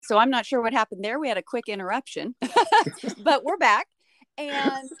So I'm not sure what happened there. We had a quick interruption, but we're back.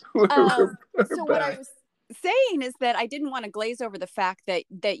 And we're so what I back. was saying is that I didn't want to glaze over the fact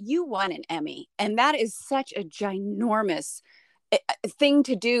that you won an Emmy, and that is such a ginormous thing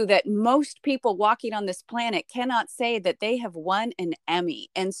to do, that most people walking on this planet cannot say that they have won an Emmy.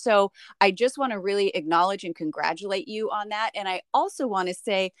 And so I just want to really acknowledge and congratulate you on that. And I also want to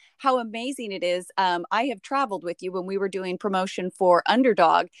say how amazing it is. I have traveled with you when we were doing promotion for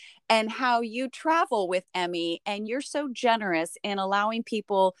Underdog, and how you travel with Emmy, and you're so generous in allowing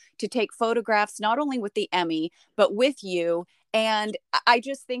people to take photographs, not only with the Emmy, but with you. And I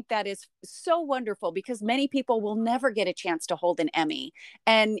just think that is so wonderful, because many people will never get a chance to hold an Emmy.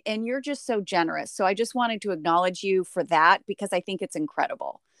 And you're just so generous. So I just wanted to acknowledge you for that, because I think it's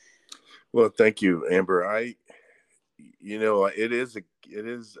incredible. Well, thank you, Amber. It is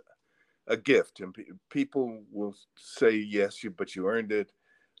a gift, and people will say yes, but you earned it.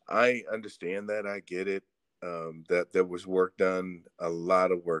 I understand that. I get it. That there was work done, a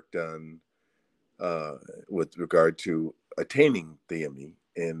lot of work done, with regard to attaining the Emmy,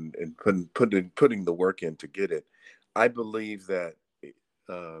 and putting the work in to get it. I believe that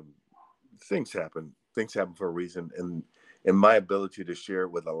um, things happen. Things happen for a reason, and my ability to share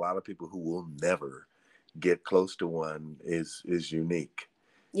it with a lot of people who will never get close to one is unique.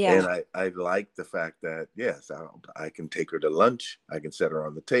 Yeah. And I like the fact that, yes, I can take her to lunch. I can set her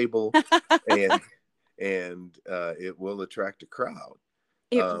on the table, and it will attract a crowd.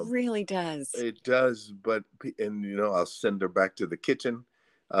 It Um, really does. it does, and I'll send her back to the kitchen,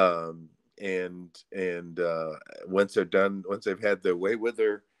 um, and once they're done, once they've had their way with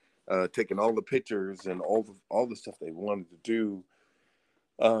her, taking all the pictures and all the stuff they wanted to do,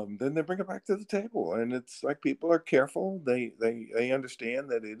 then they bring it back to the table, and it's like people are careful. They understand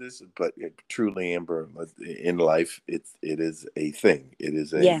that it is, but truly, Amber, in life, it is a thing.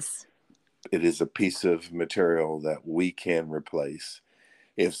 Yes. It is a piece of material that we can replace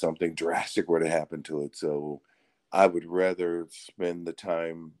if something drastic were to happen to it. So I would rather spend the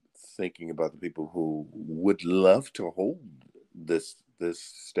time thinking about the people who would love to hold this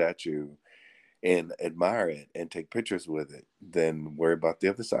statue and admire it and take pictures with it than worry about the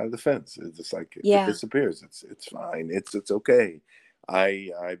other side of the fence. It's just like, if it Yeah. disappears, it's fine. It's okay.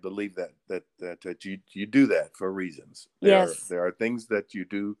 I believe that you do that for reasons. Yes. There are things that you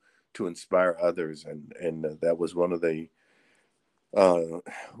do to inspire others, and that was uh,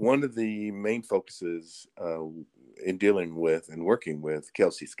 one of the main focuses in dealing with and working with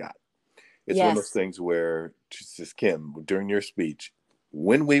Kelsey Scott. It's one of those Yes. things where, just Kim, during your speech,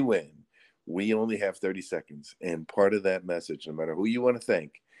 when we win, we only have 30 seconds. And part of that message, no matter who you want to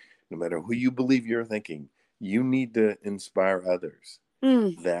thank, no matter who you believe you're thinking, you need to inspire others.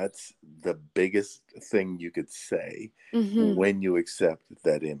 Mm. That's the biggest thing you could say Mm-hmm. when you accept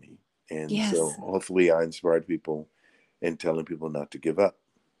that Emmy. And so Yes. hopefully I inspired people and telling people not to give up.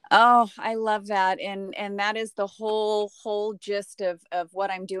 Oh, I love that. And that is the whole gist of what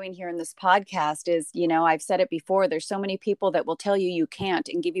I'm doing here in this podcast is, I've said it before, there's so many people that will tell you you can't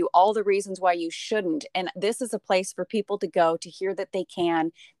and give you all the reasons why you shouldn't. And this is a place for people to go to hear that they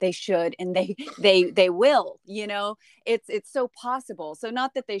can, they should, and they will, it's so possible. So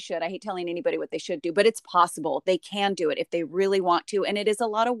not that they should. I hate telling anybody what they should do, but it's possible. They can do it if they really want to. And it is a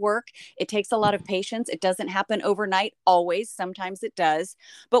lot of work. It takes a lot of patience. It doesn't happen overnight always. Sometimes it does.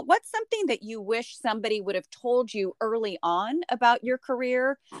 But what's something that you wish somebody would have told you early on about your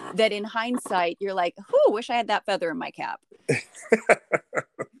career that in hindsight you're like, whoo, wish I had that feather in my cap?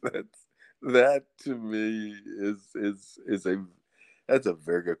 That to me is a that's a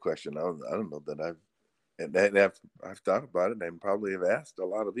very good question. I don't know that I've thought about it, and probably have asked a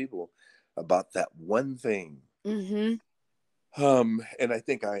lot of people about that one thing. Mm-hmm. And I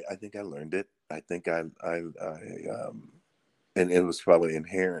think I learned it. I think and it was probably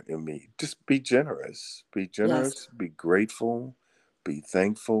inherent in me. Just be Yes. generous, be grateful, be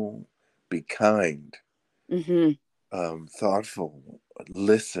thankful, be kind, Mm-hmm. thoughtful,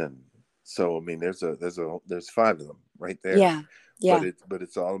 listen. So I mean, there's five of them right there. Yeah. Yeah. But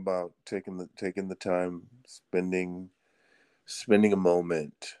it's all about taking the time, spending a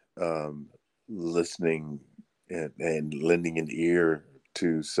moment, listening, and lending an ear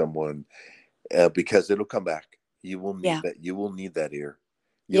to someone, because it'll come back. You will need Yeah. that. You will need that ear.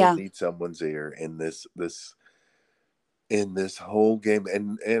 You'll Yeah. need someone's ear in this whole game.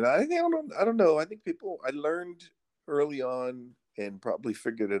 And I don't know. I think I learned early on and probably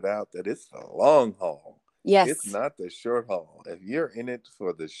figured it out that it's the long haul. It's Yes. not the short haul. If you're in it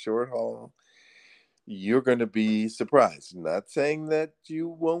for the short haul, you're going to be surprised. Not saying that you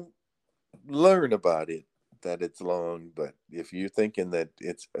won't learn about it, that it's long, but if you're thinking that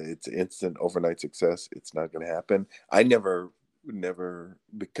it's instant overnight success, it's not going to happen. I never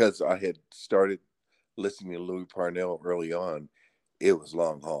because I had started listening to Louis Parnell early on. It was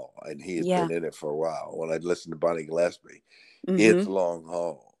long haul, and he had Yeah. been in it for a while. When I listened to Bonnie Gillespie, Mm-hmm. it's long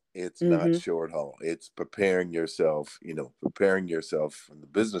haul. It's not Mm-hmm. short haul. It's preparing yourself from the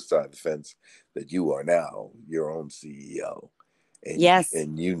business side of the fence that you are now your own CEO, Yes.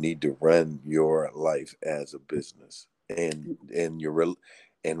 and you need to run your life as a business, and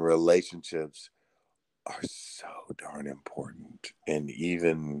relationships are so darn important, and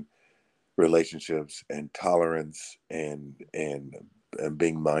even relationships and tolerance and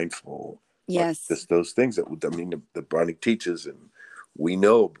being mindful are Yes. just those things that the Browning teaches, and we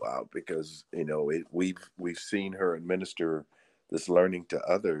know about because we've seen her administer this learning to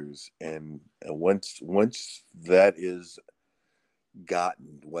others, and once that is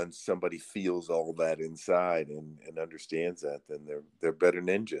gotten, once somebody feels all that inside and understands that, then they're better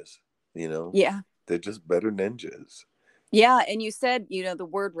ninjas, you know Yeah. they're just better ninjas. Yeah, and you said, the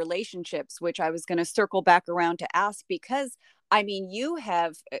word relationships, which I was going to circle back around to ask because I mean, you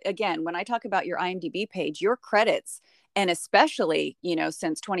have, again, when I talk about your IMDb page, your credits, and especially,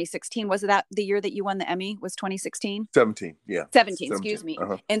 since 2016, was that the year that you won the Emmy? Was 2016? 17, yeah. 17, 17. excuse me.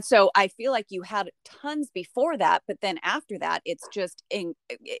 Uh-huh. And so I feel like you had tons before that, but then after that,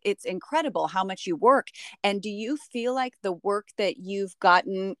 it's incredible how much you work. And do you feel like the work that you've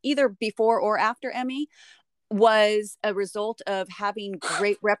gotten either before or after Emmy was a result of having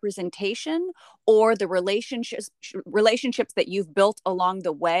great representation, or the relationships that you've built along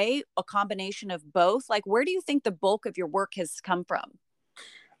the way, a combination of both? Like, where do you think the bulk of your work has come from?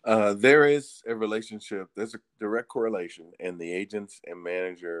 There is a relationship. There's a direct correlation, and the agents and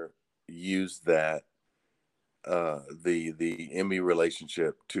manager use that the Emmy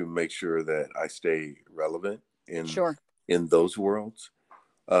relationship to make sure that I stay relevant Sure. in those worlds.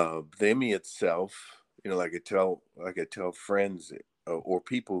 The Emmy itself, like I tell friends or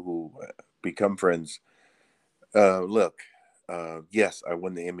people who become friends, look, yes, I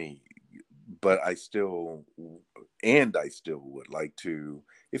won the Emmy, but I still would like to,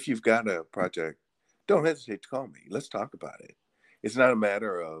 if you've got a project, don't hesitate to call me. Let's talk about it. It's not a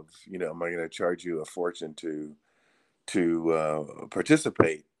matter of, am I going to charge you a fortune to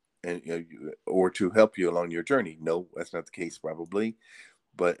participate and or to help you along your journey? No, that's not the case probably.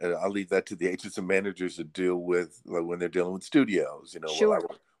 But I'll leave that to the agents and managers to deal with, like, when they're dealing with studios. Sure.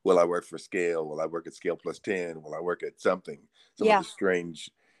 Will I work for Scale? Will I work at Scale Plus 10? Will I work at some Yeah. other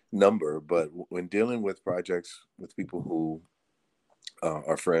strange number? But when dealing with projects with people who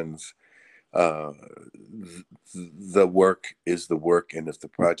are friends, uh, the work is the work. And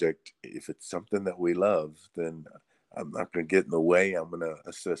if it's something that we love, then I'm not going to get in the way. I'm going to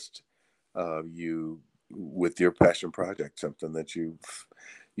assist you with your passion project, something that you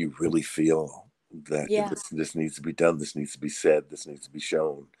really feel that Yeah. this needs to be done, this needs to be said, this needs to be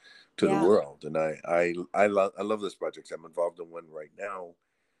shown to the Yeah. world. And I love this project. I'm involved in one right now.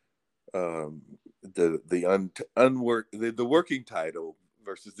 The working title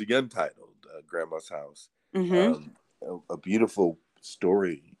versus the untitled, Grandma's House. Mm-hmm. Um, a beautiful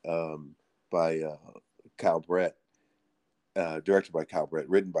story by Kyle Brett, directed by Kyle Brett,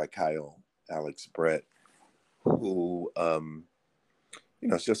 written by Kyle Alex Brett, who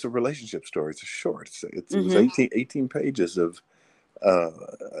it's just a relationship story. It's a short. It was Mm-hmm. 18 pages of uh,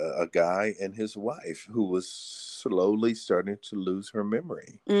 a guy and his wife who was slowly starting to lose her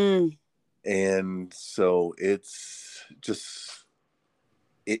memory. Mm. And so it's just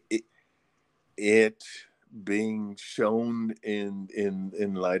it it, it being shown in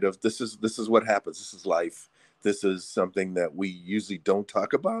light of, this is what happens. This is life. This is something that we usually don't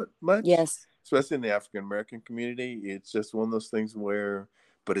talk about much, Yes. especially in the African American community. It's just one of those things where,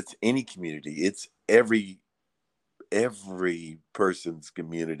 but it's any community. It's every person's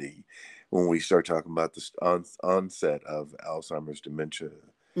community when we start talking about the onset of Alzheimer's, dementia,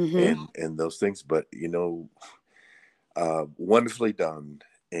 Mm-hmm. and those things. But wonderfully done.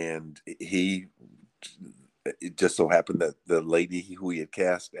 And it just so happened that the lady who he had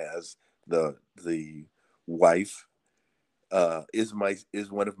cast as the wife is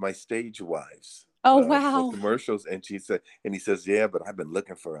one of my stage wives Oh, for wow. commercials. And he says, yeah, but I've been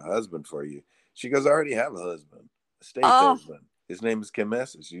looking for a husband for you. She goes, I already have a husband, a stage Oh, husband. His name is Kim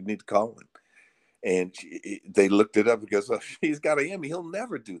Esses. You need to call him. And they looked it up and goes, oh, he's got a Emmy. He'll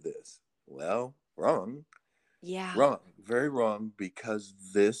never do this. Well, wrong. yeah. Wrong, very wrong, because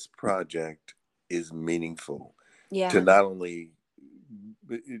this project is meaningful Yeah. to not only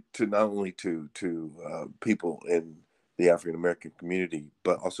to people in the African American community,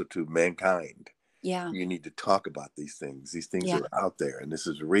 but also to mankind. Yeah. You need to talk about these things. These things Yeah. are out there, and this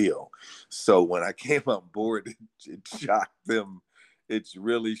is real. So when I came on board, it shocked them. It's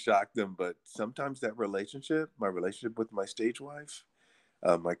really shocked them. But sometimes that relationship, my relationship with my stage wife,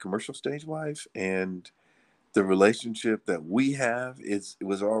 my commercial stage wife, and the relationship that we have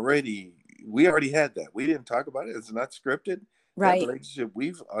we already had that. We didn't talk about it. It's not scripted. That Right. relationship,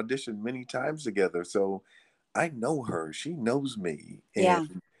 we've auditioned many times together. So I know her. She knows me. And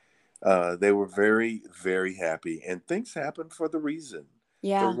Yeah. they were very, very happy. And things happen for the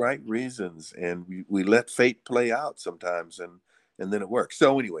Yeah. right reasons. And we let fate play out sometimes, and then it works.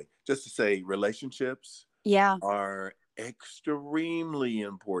 So anyway, just to say, relationships Yeah. are extremely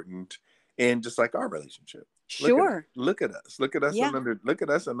important, and just like our relationship, Sure. look at us, Yeah. look at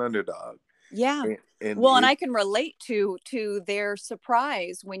us, an underdog, Yeah. and Well, and it I can relate to their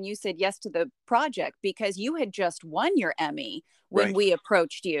surprise when you said yes to the project, because you had just won your Emmy when right. we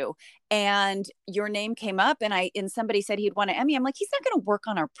approached you, and your name came up, and somebody said he'd won an Emmy. I'm like, he's not going to work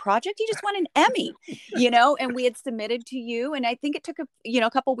on our project. He just won an Emmy, and we had submitted to you, and I think it took a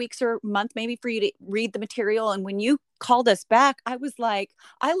couple weeks or month maybe for you to read the material. And when you called us back, I was like,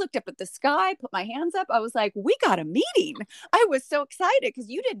 I looked up at the sky, put my hands up. I was like, we got a meeting. I was so excited because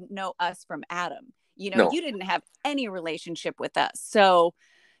you didn't know us from Adam. No. You didn't have any relationship with us. So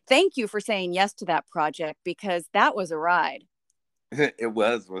thank you for saying yes to that project, because that was a ride. It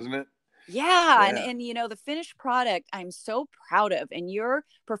was, wasn't it? Yeah. And, Yeah. and, the finished product, I'm so proud of. And your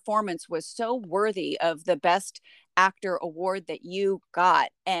performance was so worthy of the Best Actor award that you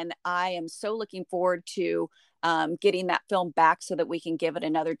got. And I am so looking forward to getting that film back so that we can give it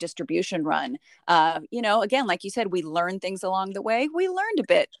another distribution run. Again, like you said, we learned things along the way. We learned a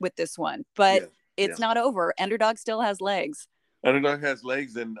bit with this one, but Yeah. Yeah. it's not over. Underdog still has legs. Underdog has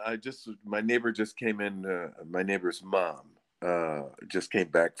legs. And my neighbor just came in, my neighbor's mom just came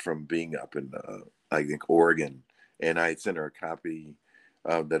back from being up in I think Oregon, and I had sent her a copy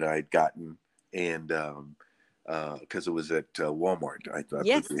that I had gotten, and because it was at Walmart, I believe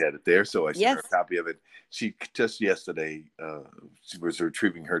Yes. we had it there, so I sent her Yes. a copy of it. She just yesterday, she was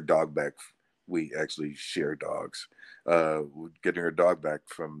retrieving her dog back. We actually share dogs. Getting her dog back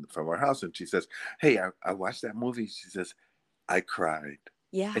from our house, and she says, "Hey, I watched that movie." She says, "I cried."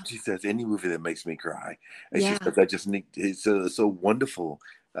 Yeah. And she says, any movie that makes me cry. And she Yeah. says, I just need, it's so wonderful.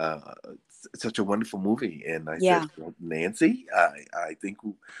 Uh, Such a wonderful movie. And I said, Yeah. well, Nancy, I think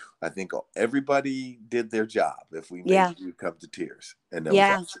everybody did their job if we made Yeah. you come to tears. And that was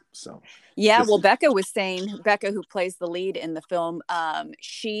Yeah. awesome. So Yeah, this well, is, Becca, who plays the lead in the film,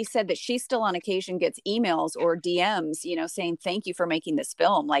 she said that she still on occasion gets emails or DMs, saying thank you for making this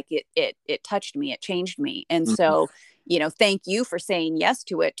film. Like it touched me, it changed me, and mhm. so thank you for saying yes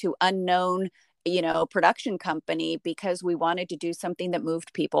to it, to unknown production company, because we wanted to do something that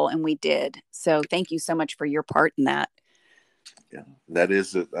moved people, and we did. So thank you so much for your part in that. Yeah, that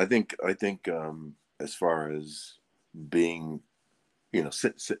is, I think as far as being,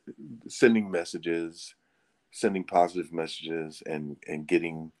 sending messages, sending positive messages, and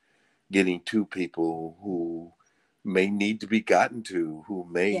getting to people who may need to be gotten to, who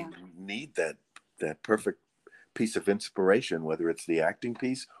may Yeah. need that perfect piece of inspiration, whether it's the acting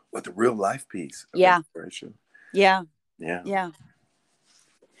piece or the real life piece of Yeah. inspiration. Yeah. Yeah. Yeah.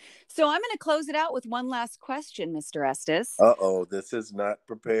 So I'm going to close it out with one last question, Mr. Estes. Uh-oh, this is not Dun,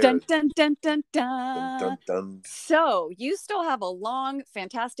 prepared. dun, dun, dun, Dun, dun. dun, dun. So you still have a long,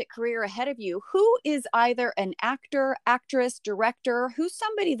 fantastic career ahead of you. Who is either an actor, actress, director, who's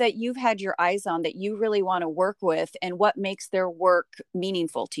somebody that you've had your eyes on that you really want to work with, and what makes their work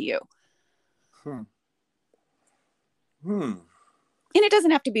meaningful to you? Hmm. Hmm. And it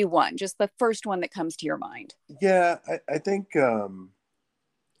doesn't have to be one, just the first one that comes to your mind. Yeah, I think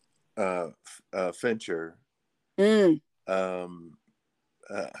Fincher, Mm, um,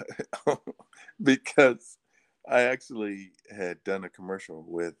 uh, because I actually had done a commercial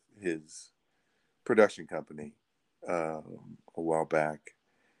with his production company a while back,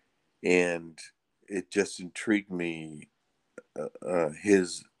 and it just intrigued me.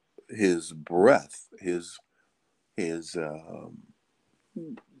 His breadth, his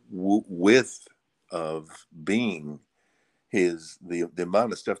width of being, the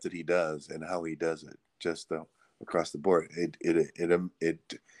amount of stuff that he does and how he does it, just across the board. It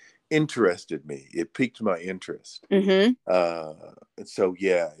interested me. It piqued my interest. mm-hmm. Uh, so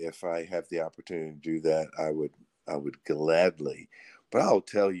yeah, if I have the opportunity to do that, I would gladly. But I'll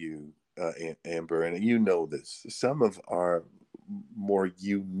tell you, Amber, and you know this, some of our more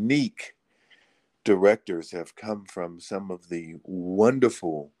unique directors have come from some of the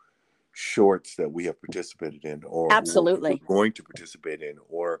wonderful shorts that we have participated in, or we're Absolutely. going to participate in,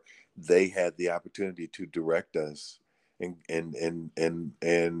 or they had the opportunity to direct us and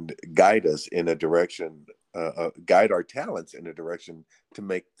guide us in a direction, guide our talents in a direction to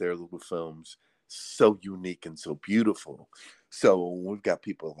make their little films so unique and so beautiful. So we've got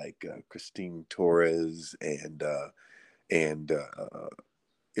people like Christine Torres and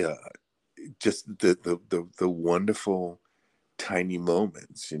just the wonderful tiny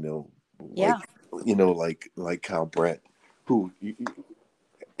moments, like Yeah. like Kyle Brett, who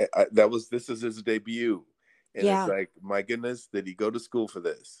this is his debut, and it's Yeah. like, my goodness, did he go to school for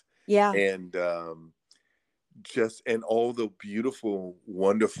this? Yeah. And and all the beautiful,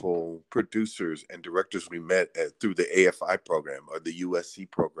 wonderful producers and directors we met through the AFI program or the USC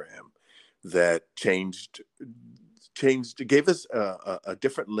program that gave us a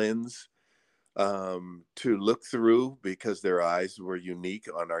different lens to look through, because their eyes were unique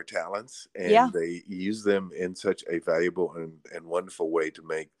on our talents, Yeah. and they used them in such a valuable and wonderful way to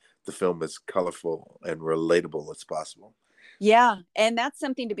make the film as colorful and relatable as possible. Yeah. And that's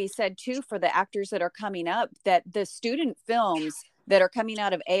something to be said too for the actors that are coming up, that the student films that are coming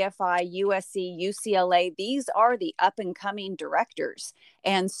out of AFI, USC, UCLA, these are the up and coming directors.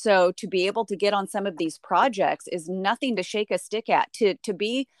 And so to be able to get on some of these projects is nothing to shake a stick at. To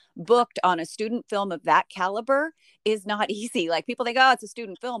be booked on a student film of that caliber is not easy. Like, people think, oh, it's a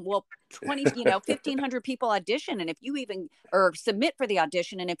student film. Well, 1,500 people audition. And if you even or submit for the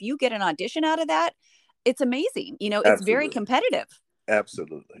audition, and if you get an audition out of that, it's amazing. It's very Absolutely. competitive.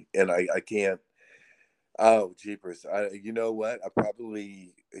 Absolutely. And I can't, oh, jeepers. You know what? I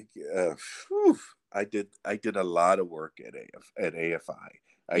probably, whew, I did a lot of work at AFI.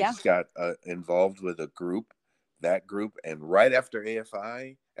 I Yeah. just got involved with a group, and right after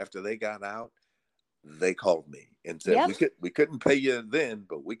AFI, after they got out, they called me and said, Yep. we couldn't pay you then,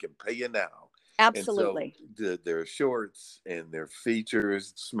 but we can pay you now. And so Absolutely. their shorts and their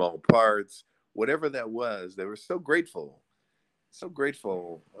features, small parts, whatever that was, they were so grateful, so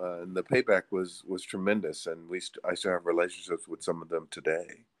grateful, and the payback was tremendous. And I still have relationships with some of them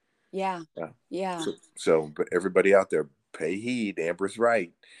today. Yeah. Yeah. Yeah. But everybody out there, pay heed. Amber's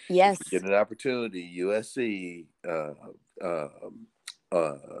right. If Yes. you get an opportunity, USC, uh,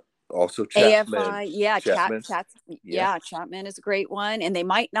 uh, also Chapman. AFI. Yeah. Chapman's. Yeah, Yeah. Chapman is a great one. And they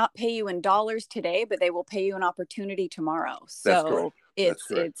might not pay you in dollars today, but they will pay you an opportunity tomorrow. that's correct. So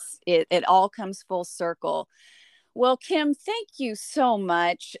That's correct. it all comes full circle. Well, Kim, thank you so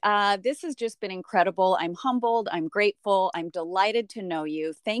much. This has just been incredible. I'm humbled. I'm grateful. I'm delighted to know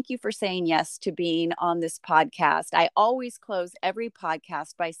you. Thank you for saying yes to being on this podcast. I always close every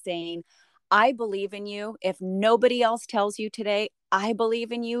podcast by saying, I believe in you. If nobody else tells you today, I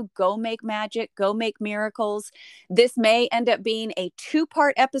believe in you. Go make magic, go make miracles. This may end up being a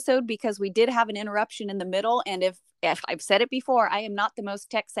 2-part episode because we did have an interruption in the middle. And if I've said it before, I am not the most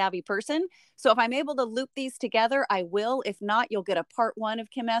tech savvy person. So if I'm able to loop these together, I will. If not, you'll get a part 1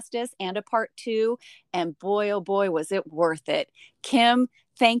 of Kim Estes and a part 2. And boy, oh boy, was it worth it. Kim,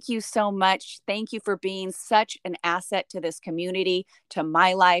 thank you so much. Thank you for being such an asset to this community, to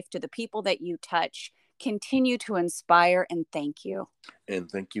my life, to the people that you touch. Continue to inspire, and thank you. And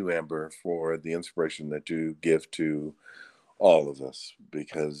thank you, Amber, for the inspiration that you give to all of us,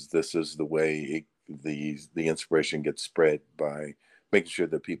 because this is the way the inspiration gets spread, by making sure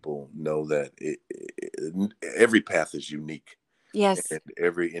that people know that every path is unique, Yes. and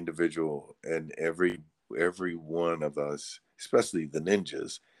every individual and every one of us, especially the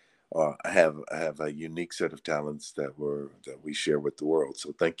ninjas, have a unique set of talents that we share with the world.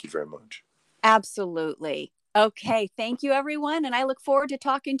 So thank you very much. Absolutely. Okay. Thank you, everyone. And I look forward to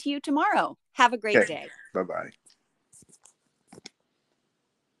talking to you tomorrow. Have a great Okay. day. Bye bye.